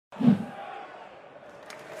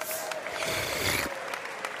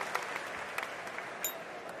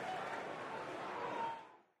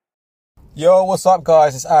Yo, what's up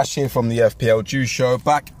guys? It's Ash here from the FPL Juice Show,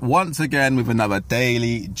 back once again with another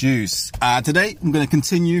daily juice. Today I'm going to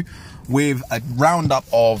continue with a roundup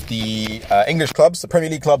of the English clubs, the Premier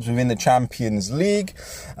League clubs within the Champions League.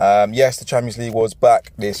 Yes, the Champions League was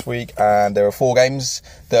back this week and there are 4 games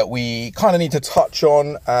that we kind of need to touch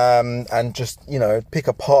on and just, you know, pick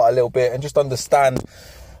apart a little bit and just understand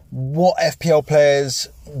what FPL players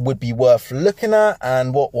would be worth looking at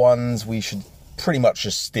and what ones we should pretty much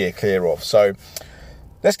just steer clear of. So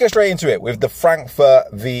let's get straight into it with the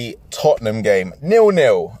Frankfurt v Tottenham game.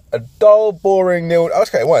 0-0. A dull, boring 0.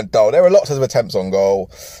 Okay, it weren't dull. There were lots of attempts on goal.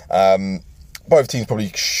 Both teams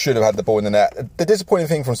probably should have had the ball in the net. The disappointing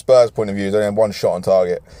thing from Spurs' point of view is they only had 1 shot on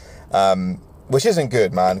target, which isn't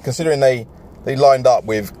good, man, considering they lined up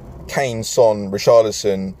with Kane, Son,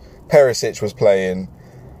 Richarlison, Perisic was playing.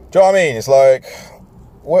 Do you know what I mean? It's like,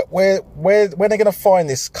 where are they going to find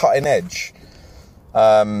this cutting edge?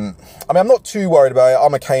 I mean, I'm not too worried about it.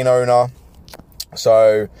 I'm a Kane owner,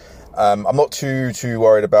 so I'm not too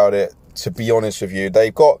worried about it, to be honest with you.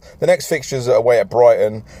 They've got the next fixtures away at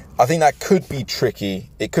Brighton. I think that could be tricky.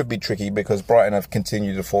 It could be tricky because Brighton have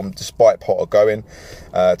continued to form despite Potter going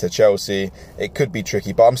to Chelsea. It could be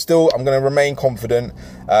tricky, but I'm going to remain confident.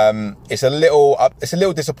 It's a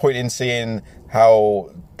little disappointing seeing how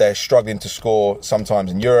they're struggling to score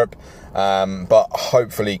sometimes in Europe. But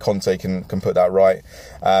hopefully Conte can put that right.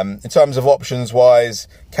 In terms of options wise,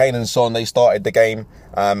 Kane and Son, they started the game.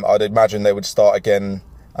 I'd imagine they would start again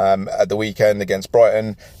at the weekend against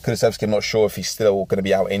Brighton. Kulusevski, I'm not sure if he's still going to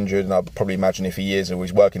be out injured, and I'd probably imagine if he is or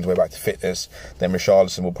he's working his way back to fitness, then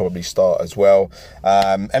Richarlison will probably start as well.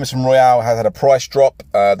 Emerson Royale has had a price drop.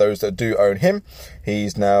 Those that do own him,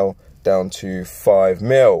 he's now down to 5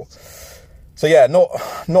 mil. So yeah,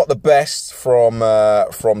 not the best from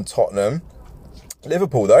Tottenham.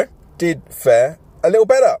 Liverpool though did fare a little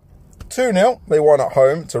better. 2-0. They won at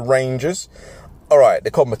home to Rangers. All right,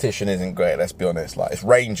 the competition isn't great. Let's be honest. Like, it's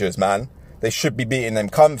Rangers, man. They should be beating them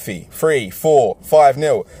comfy. 3, 4,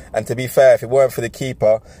 5-0. And to be fair, if it weren't for the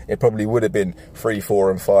keeper, it probably would have been 3,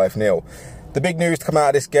 4, and 5-0. The big news to come out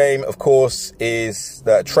of this game, of course, is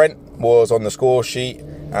that Trent was on the score sheet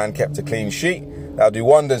and kept a clean sheet. That'll do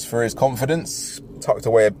wonders for his confidence. Tucked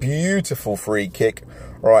away a beautiful free kick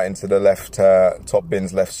right into the left top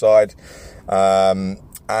bin's left side.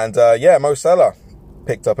 Yeah, Mo Salah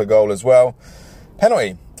picked up a goal as well.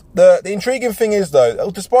 Penalty. The intriguing thing is,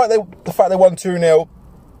 though, despite the fact they won 2-0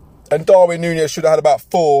 and Darwin Núñez should have had about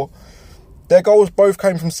 4, their goals both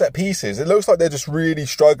came from set pieces. It looks like they're just really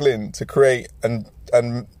struggling to create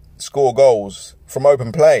and score goals from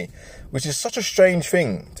open play, which is such a strange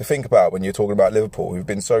thing to think about when you're talking about Liverpool, who've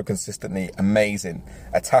been so consistently amazing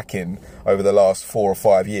attacking over the last 4 or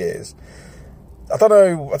 5 years. I don't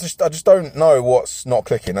know. I just don't know what's not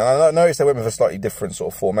clicking. And I noticed they went with a slightly different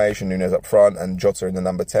sort of formation. Núñez up front and Jota in the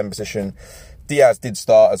number 10 position. Diaz did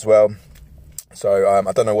start as well. So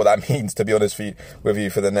I don't know what that means, to be honest with you,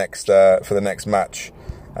 for the next match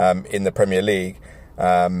in the Premier League.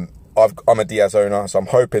 I'm a Diaz owner, so I'm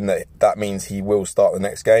hoping that means he will start the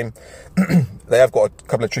next game. They have got a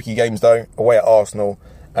couple of tricky games though, away at Arsenal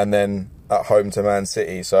and then at home to Man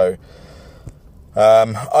City. So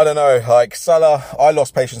I don't know. Like Salah, I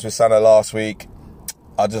lost patience with Salah last week.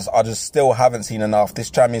 I just still haven't seen enough. This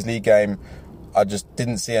Champions League game, I just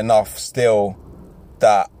didn't see enough still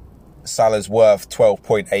that Salah's worth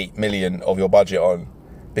 12.8 million of your budget on.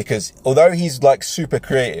 Because although he's like super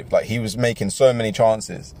creative, like he was making so many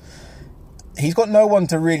chances, he's got no one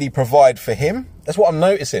to really provide for him. That's what I'm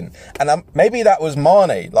noticing. And maybe that was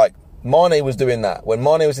Mane. Like Mane was doing that. When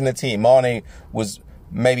Mane was in the team, Mane was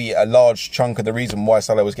maybe a large chunk of the reason why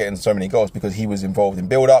Salah was getting so many goals, because he was involved in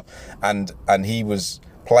build-up and he was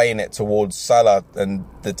playing it towards Salah, and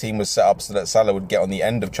the team was set up so that Salah would get on the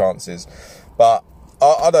end of chances. But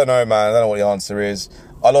I don't know, man. I don't know what the answer is.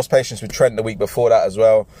 I lost patience with Trent the week before that as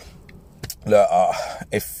well. Look,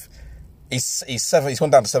 if he's gone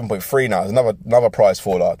down to 7.3 now. There's another price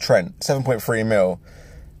faller. Trent, 7.3 mil.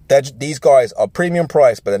 These guys are premium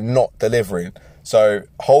price, but they're not delivering. So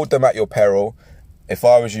hold them at your peril. If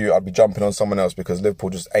I was you, I'd be jumping on someone else because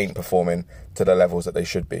Liverpool just ain't performing to the levels that they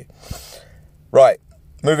should be. Right,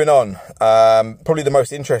 moving on. Probably the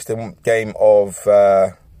most interesting game of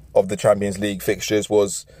the Champions League fixtures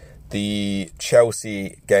was the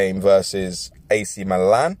Chelsea game versus AC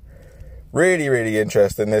Milan. Really, really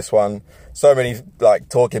interesting, this one. So many like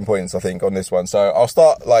talking points, I think, on this one. So I'll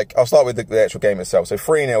start with the actual game itself. So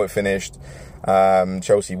 3-0 it finished.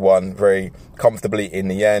 Chelsea won very comfortably in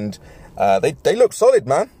the end. They look solid,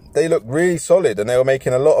 man. They look really solid, and they were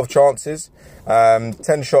making a lot of chances.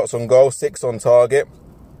 10 shots on goal, 6 on target.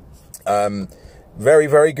 Very,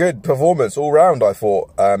 very good performance all round, I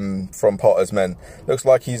thought, from Potter's men. Looks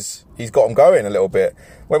like he's got them going a little bit.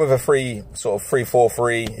 Went with a sort of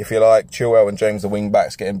 3-4-3, if you like. Chilwell and James, the wing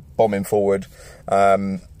backs, bombing forward.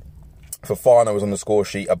 Fofana was on the score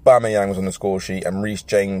sheet, Aubameyang was on the score sheet, and Reece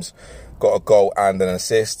James got a goal and an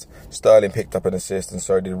assist. Sterling picked up an assist, and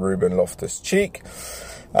so did Ruben Loftus-Cheek.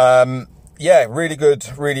 Yeah, really good,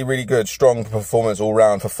 really good, strong performance all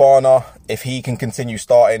round. Fofana, if he can continue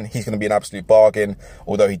starting, he's going to be an absolute bargain,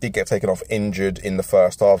 although he did get taken off injured in the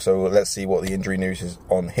first half, so let's see what the injury news is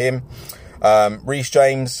on him. Reece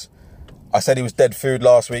James, I said he was dead food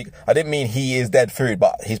last week. I didn't mean he is dead food,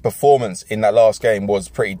 but his performance in that last game was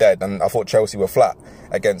pretty dead, and I thought Chelsea were flat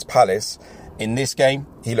against Palace. In this game,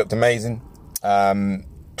 he looked amazing.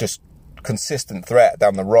 Just consistent threat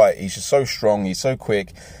down the right. He's just so strong. He's so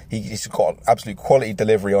quick. He's got absolute quality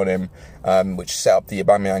delivery on him, which set up the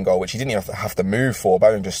Aubameyang goal, which he didn't even have to move for.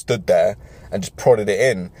 Aubameyang just stood there and just prodded it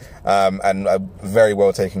in, and a very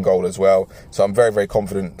well taken goal as well. So I'm very, very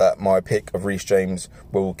confident that my pick of Reece James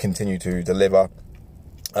will continue to deliver.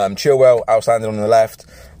 Chilwell, outstanding on the left.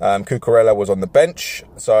 Cucurella was on the bench,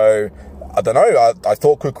 so I don't know. I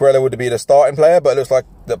thought Cucurella would be the starting player, but it looks like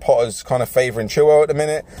the Potter's kind of favouring Chilwell at the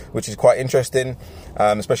minute, which is quite interesting.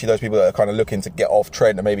 Especially those people that are kind of looking to get off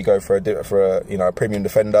Trent and maybe go for a premium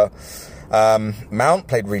defender. Mount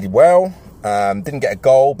played really well. Didn't get a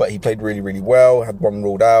goal, but he played really, really well. Had one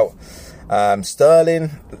ruled out.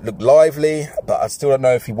 Sterling looked lively, but I still don't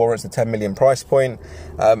know if he warrants the 10 million price point.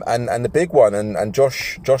 And the big one, and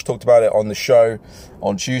Josh talked about it on the show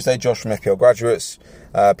on Tuesday. Josh from FPL Graduates,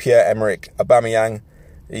 Pierre-Emerick Aubameyang.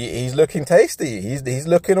 He's looking tasty. He's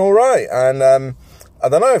looking all right. And I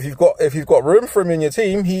don't know, if you've got room for him in your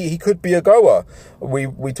team, he could be a goer.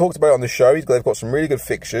 We talked about it on the show. They've got some really good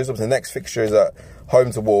fixtures. The next fixture is at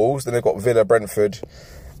home to Wolves. Then they've got Villa, Brentford,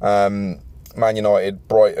 Man United,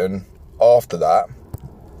 Brighton. After that,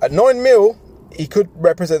 at 9 mil, he could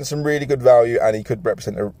represent some really good value, and he could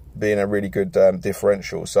represent being a really good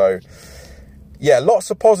differential. So, yeah,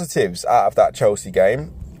 lots of positives out of that Chelsea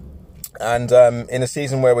game. And in a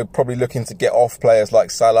season where we're probably looking to get off players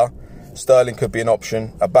like Salah, Sterling could be an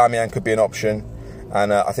option, Aubameyang could be an option,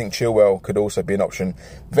 and I think Chilwell could also be an option.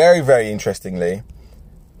 Very, very interestingly,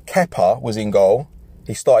 Kepa was in goal.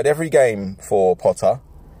 He started every game for Potter.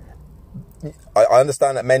 I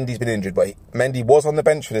understand that Mendy's been injured, but Mendy was on the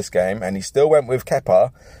bench for this game, and he still went with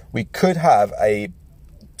Kepa. We could have a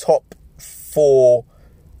top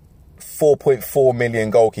 4.4 million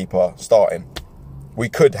goalkeeper starting. We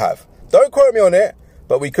could have. Don't quote me on it,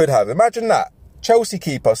 but we could have. Imagine that. Chelsea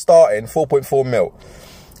keeper starting 4.4 mil.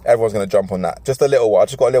 Everyone's going to jump on that. Just a little while. I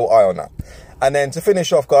just got a little eye on that. And then to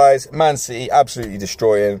finish off, guys, Man City absolutely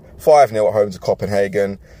destroying. 5-0 at home to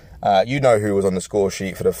Copenhagen. You know who was on the score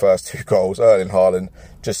sheet for the first 2 goals. Erling Haaland,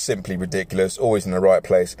 just simply ridiculous. Always in the right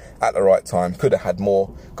place at the right time. Could have had more.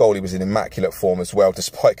 Goalie was in immaculate form as well,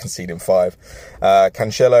 despite conceding 5.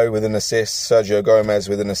 Cancelo with an assist. Sergio Gomez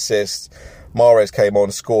with an assist. Mahrez came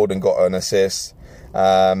on, scored and got an assist.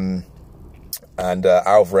 And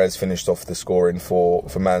Alvarez finished off the scoring for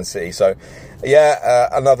Man City. So, yeah,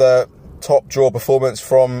 another top draw performance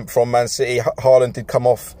from Man City. Haaland did come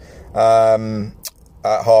off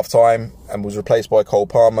at half-time and was replaced by Cole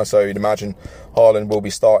Palmer, so you'd imagine Haaland will be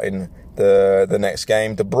starting the next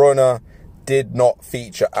game. De Bruyne did not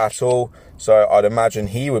feature at all, so I'd imagine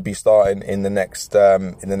he would be starting in the next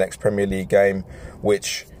Premier League game,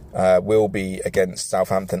 which will be against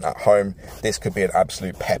Southampton at home. This could be an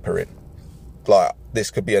absolute peppering. Like,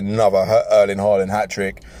 this could be another Erling Haaland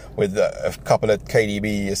hat-trick with a couple of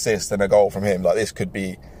KDB assists and a goal from him. Like, this could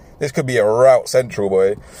be a rout central,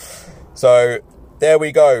 boy. So there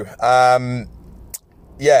we go.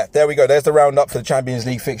 Yeah, there we go. There's the roundup for the Champions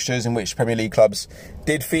League fixtures in which Premier League clubs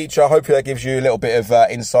did feature. Hopefully that gives you a little bit of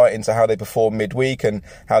insight into how they perform midweek and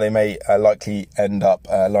how they may likely end up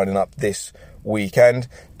lining up this weekend.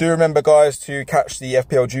 Do remember, guys, to catch the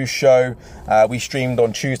FPL Juice show. We streamed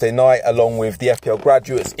on Tuesday night along with the FPL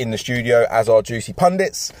graduates in the studio as our juicy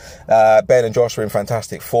pundits. Ben and Josh were in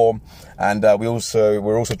fantastic form, and we're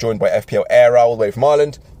also joined by FPL Era all the way from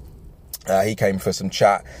Ireland. He came for some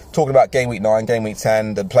chat, talking about Game Week 9, Game Week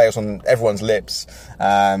 10, the players on everyone's lips,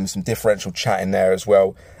 some differential chat in there as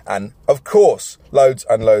well. And, of course, loads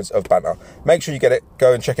and loads of banter. Make sure you get it.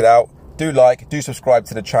 Go and check it out. Do like, do subscribe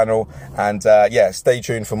to the channel. And, yeah, stay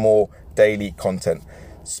tuned for more daily content.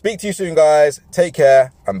 Speak to you soon, guys. Take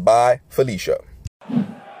care, and bye, Felicia.